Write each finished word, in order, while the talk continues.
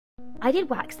I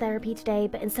did wax therapy today,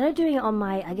 but instead of doing it on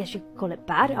my, I guess you could call it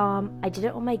bad arm, I did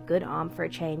it on my good arm for a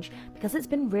change, because it's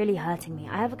been really hurting me.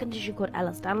 I have a condition called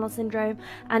Ehlers Danlos Syndrome,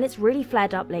 and it's really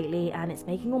flared up lately, and it's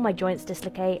making all my joints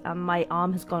dislocate, and my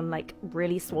arm has gone like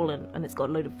really swollen, and it's got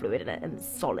a load of fluid in it, and it's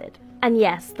solid. And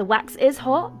yes, the wax is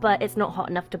hot, but it's not hot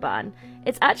enough to burn.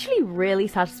 It's actually really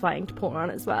satisfying to pour on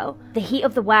as well. The heat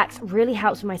of the wax really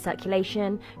helps with my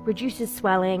circulation, reduces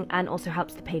swelling, and also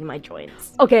helps the pain in my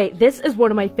joints. Okay, this is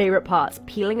one of my favorite parts,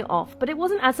 peeling it off, but it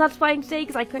wasn't as satisfying today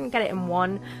because I couldn't get it in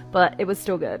one, but it was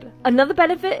still good. Another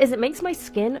benefit is it makes my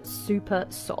skin super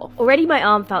soft. Already my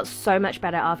arm felt so much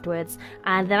better afterwards,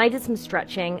 and then I did some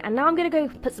stretching, and now I'm gonna go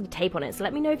put some tape on it, so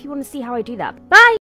let me know if you want to see how I do that. Bye!